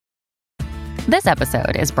This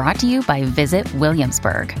episode is brought to you by Visit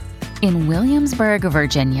Williamsburg. In Williamsburg,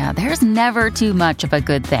 Virginia, there's never too much of a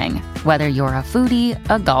good thing. Whether you're a foodie,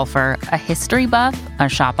 a golfer, a history buff, a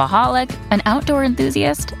shopaholic, an outdoor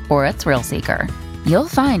enthusiast, or a thrill seeker, you'll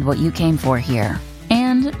find what you came for here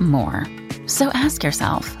and more. So ask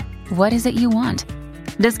yourself, what is it you want?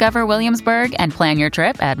 Discover Williamsburg and plan your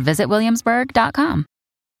trip at visitwilliamsburg.com.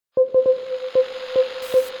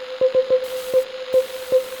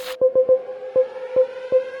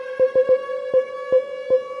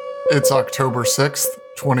 It's October 6th,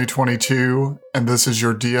 2022, and this is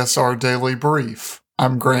your DSR Daily Brief.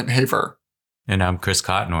 I'm Grant Haver. And I'm Chris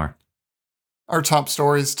Cotnor. Our top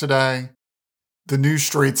stories today. The New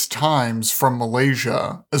Straits Times from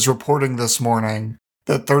Malaysia is reporting this morning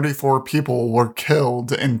that 34 people were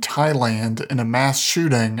killed in Thailand in a mass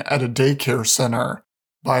shooting at a daycare center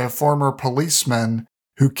by a former policeman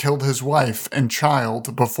who killed his wife and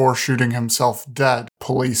child before shooting himself dead,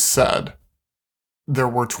 police said. There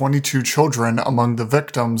were 22 children among the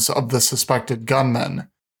victims of the suspected gunman,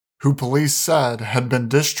 who police said had been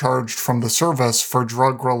discharged from the service for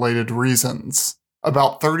drug-related reasons.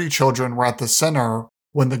 About 30 children were at the center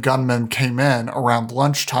when the gunman came in around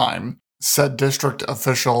lunchtime, said district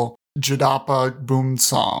official Jidapa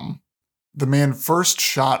Boomsam. The man first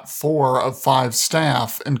shot 4 of 5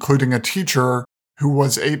 staff, including a teacher who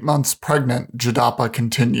was 8 months pregnant, Jidapa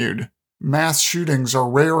continued. Mass shootings are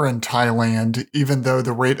rare in Thailand, even though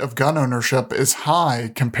the rate of gun ownership is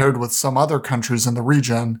high compared with some other countries in the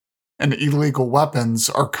region, and illegal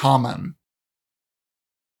weapons are common.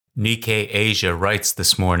 Nikkei Asia writes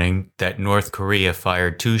this morning that North Korea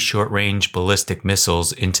fired 2 short-range ballistic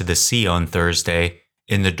missiles into the sea on Thursday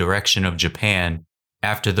in the direction of Japan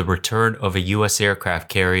after the return of a U.S. aircraft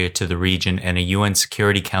carrier to the region and a UN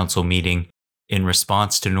Security Council meeting in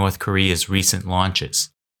response to North Korea's recent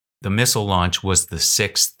launches. The missile launch was the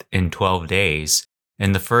 6th in 12 days,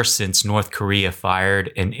 and the first since North Korea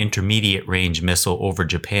fired an intermediate-range missile over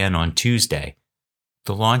Japan on Tuesday.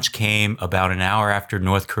 The launch came about an hour after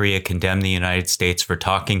North Korea condemned the United States for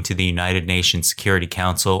talking to the United Nations Security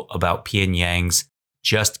Council about Pyongyang's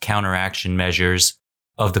just counteraction measures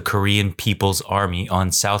of the Korean People's Army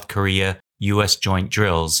on South Korea-U.S. joint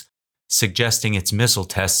drills, suggesting its missile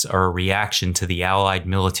tests are a reaction to the Allied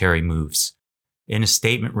military moves. In a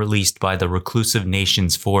statement released by the reclusive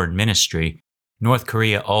nation's foreign ministry, North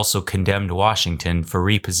Korea also condemned Washington for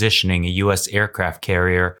repositioning a U.S. aircraft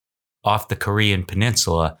carrier off the Korean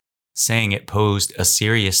peninsula, saying it posed a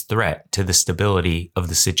serious threat to the stability of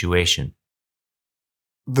the situation.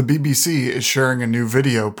 The BBC is sharing a new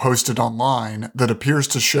video posted online that appears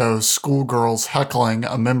to show schoolgirls heckling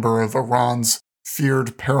a member of Iran's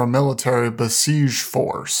feared paramilitary Basij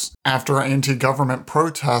force after anti-government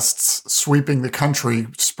protests sweeping the country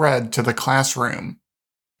spread to the classroom.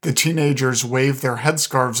 The teenagers wave their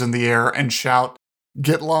headscarves in the air and shout,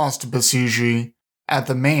 "Get lost, Basiji," at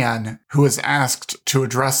the man who is asked to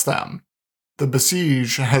address them. The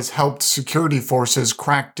Basij has helped security forces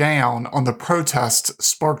crack down on the protests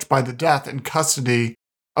sparked by the death in custody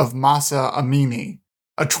of Mahsa Amini,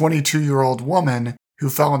 a 22-year-old woman who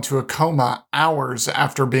fell into a coma hours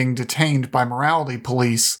after being detained by morality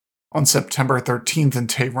police on September 13th in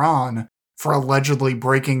Tehran for allegedly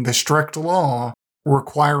breaking the strict law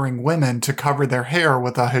requiring women to cover their hair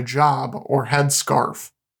with a hijab or headscarf.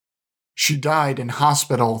 She died in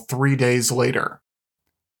hospital 3 days later.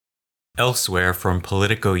 Elsewhere from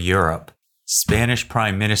Politico Europe, Spanish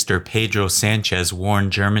Prime Minister Pedro Sanchez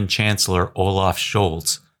warned German Chancellor Olaf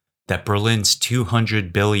Scholz that Berlin's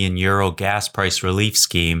 €200 billion gas price relief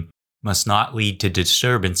scheme must not lead to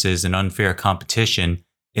disturbances and unfair competition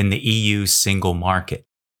in the EU's single market.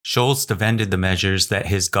 Scholz defended the measures that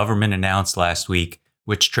his government announced last week,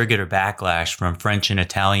 which triggered a backlash from French and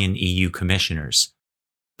Italian EU commissioners.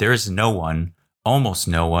 There is no one, almost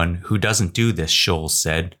no one, who doesn't do this, Scholz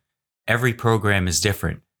said. Every program is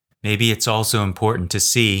different. Maybe it's also important to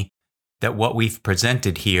see that what we've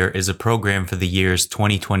presented here is a program for the years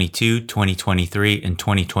 2022, 2023, and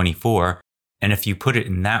 2024, and if you put it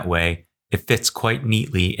in that way, it fits quite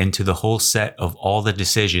neatly into the whole set of all the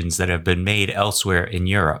decisions that have been made elsewhere in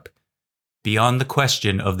Europe. Beyond the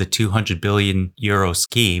question of the €200 billion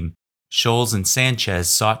scheme, Scholz and Sanchez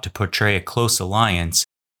sought to portray a close alliance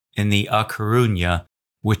in the A Coruña,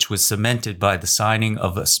 which was cemented by the signing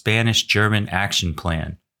of a Spanish-German action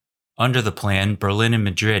plan. Under the plan, Berlin and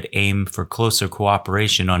Madrid aim for closer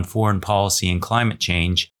cooperation on foreign policy and climate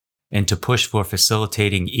change, and to push for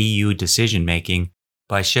facilitating EU decision-making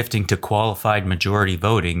by shifting to qualified majority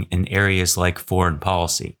voting in areas like foreign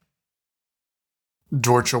policy.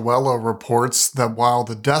 Deutsche Welle reports that while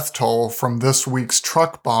the death toll from this week's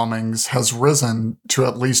truck bombings has risen to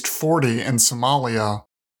at least 40 in Somalia,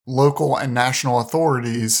 local and national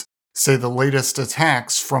authorities say the latest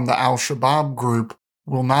attacks from the al-Shabaab group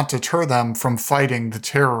will not deter them from fighting the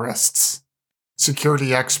terrorists.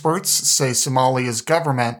 Security experts say Somalia's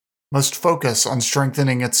government must focus on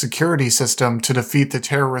strengthening its security system to defeat the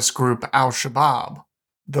terrorist group al-Shabaab.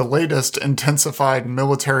 The latest intensified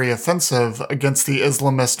military offensive against the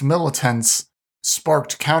Islamist militants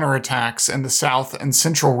sparked counterattacks in the south and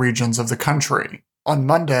central regions of the country. On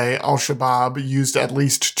Monday, al-Shabaab used at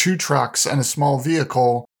least 2 trucks and a small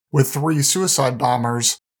vehicle with 3 suicide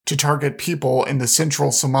bombers to target people in the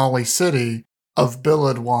central Somali city of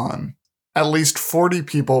Beledweyne. At least 40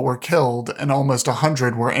 people were killed and almost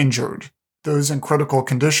 100 were injured. Those in critical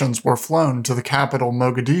conditions were flown to the capital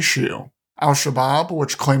Mogadishu. Al-Shabaab,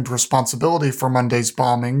 which claimed responsibility for Monday's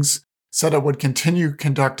bombings, said it would continue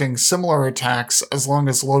conducting similar attacks as long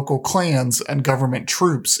as local clans and government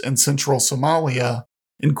troops in central Somalia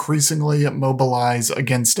increasingly mobilize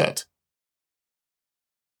against it.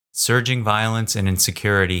 Surging violence and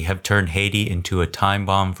insecurity have turned Haiti into a time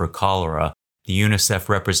bomb for cholera, the UNICEF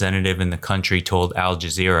representative in the country told Al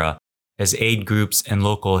Jazeera, as aid groups and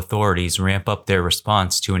local authorities ramp up their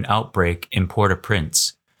response to an outbreak in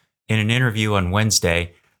Port-au-Prince. In an interview on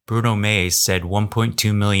Wednesday, Bruno Mays said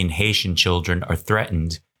 1.2 million Haitian children are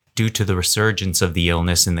threatened due to the resurgence of the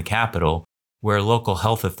illness in the capital, where local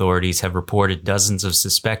health authorities have reported dozens of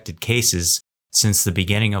suspected cases since the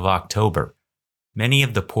beginning of October. Many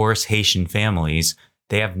of the poorest Haitian families,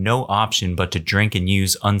 they have no option but to drink and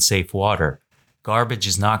use unsafe water. Garbage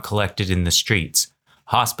is not collected in the streets.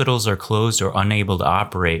 Hospitals are closed or unable to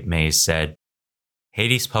operate, Mays said.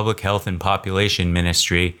 Haiti's Public Health and Population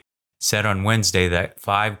Ministry said on Wednesday that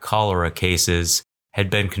 5 cholera cases had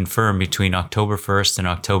been confirmed between October 1st and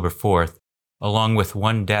October 4th, along with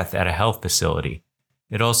 1 death at a health facility.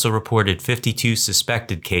 It also reported 52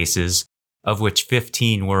 suspected cases, of which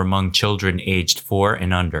 15 were among children aged 4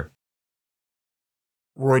 and under.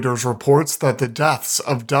 Reuters reports that the deaths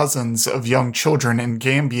of dozens of young children in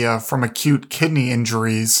Gambia from acute kidney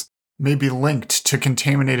injuries may be linked to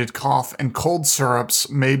contaminated cough and cold syrups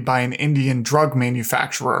made by an Indian drug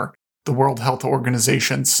manufacturer, the World Health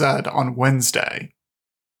Organization said on Wednesday.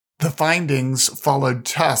 The findings followed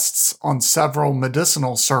tests on several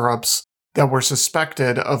medicinal syrups that were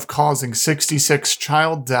suspected of causing 66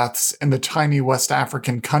 child deaths in the tiny West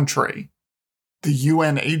African country. The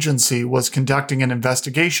UN agency was conducting an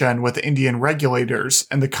investigation with Indian regulators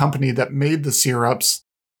and the company that made the syrups,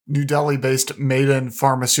 New Delhi-based Maiden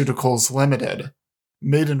Pharmaceuticals Limited.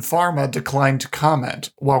 Maiden Pharma declined to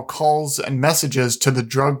comment, while calls and messages to the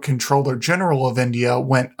Drug Controller General of India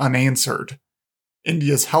went unanswered.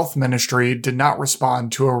 India's health ministry did not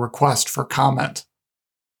respond to a request for comment.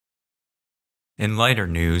 In lighter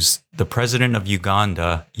news, the president of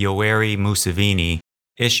Uganda, Yoweri Museveni,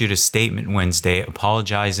 issued a statement Wednesday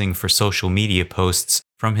apologizing for social media posts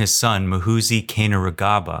from his son Muhoozi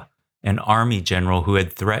Kainerugaba, an army general who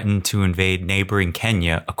had threatened to invade neighboring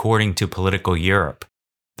Kenya, according to Political Europe.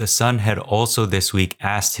 The son had also this week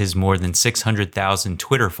asked his more than 600,000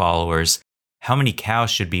 Twitter followers how many cows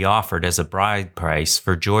should be offered as a bride price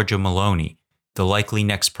for Giorgia Meloni, the likely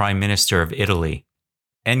next prime minister of Italy.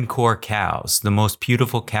 Encore cows, the most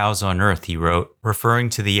beautiful cows on earth, he wrote, referring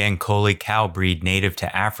to the Ankole cow breed native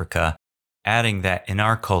to Africa, adding that in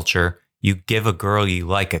our culture, you give a girl you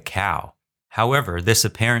like a cow. However, this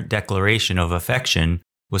apparent declaration of affection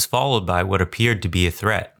was followed by what appeared to be a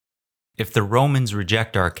threat. If the Romans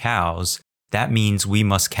reject our cows, that means we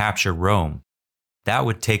must capture Rome. That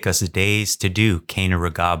would take us days to do,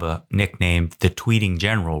 Kainerugaba, nicknamed the Tweeting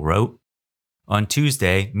General, wrote. On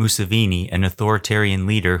Tuesday, Museveni, an authoritarian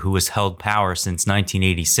leader who has held power since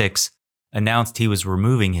 1986, announced he was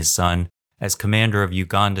removing his son as commander of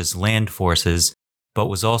Uganda's land forces, but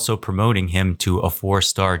was also promoting him to a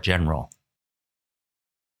 4-star general.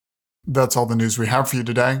 That's all the news we have for you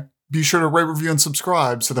today. Be sure to rate, review, and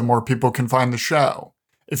subscribe so that more people can find the show.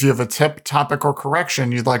 If you have a tip, topic, or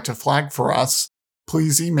correction you'd like to flag for us,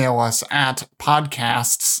 please email us at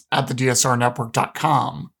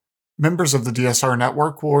podcasts@thedsrnetwork.com. Members of the DSR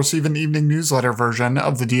Network will receive an evening newsletter version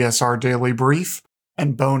of the DSR Daily Brief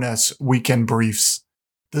and bonus weekend briefs.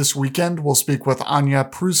 This weekend, we'll speak with Anya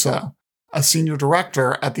Prusa, a senior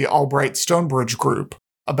director at the Albright Stonebridge Group,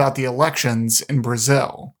 about the elections in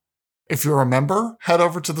Brazil. If you're a member, head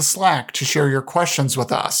over to the Slack to share your questions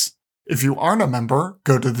with us. If you aren't a member,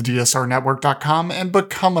 go to thedsrnetwork.com and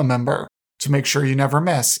become a member to make sure you never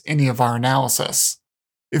miss any of our analysis.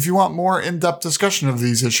 If you want more in-depth discussion of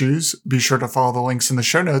these issues, be sure to follow the links in the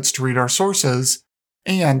show notes to read our sources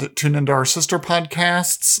and tune into our sister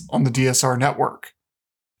podcasts on the DSR network.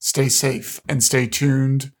 Stay safe and stay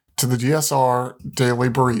tuned to the DSR Daily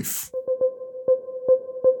Brief.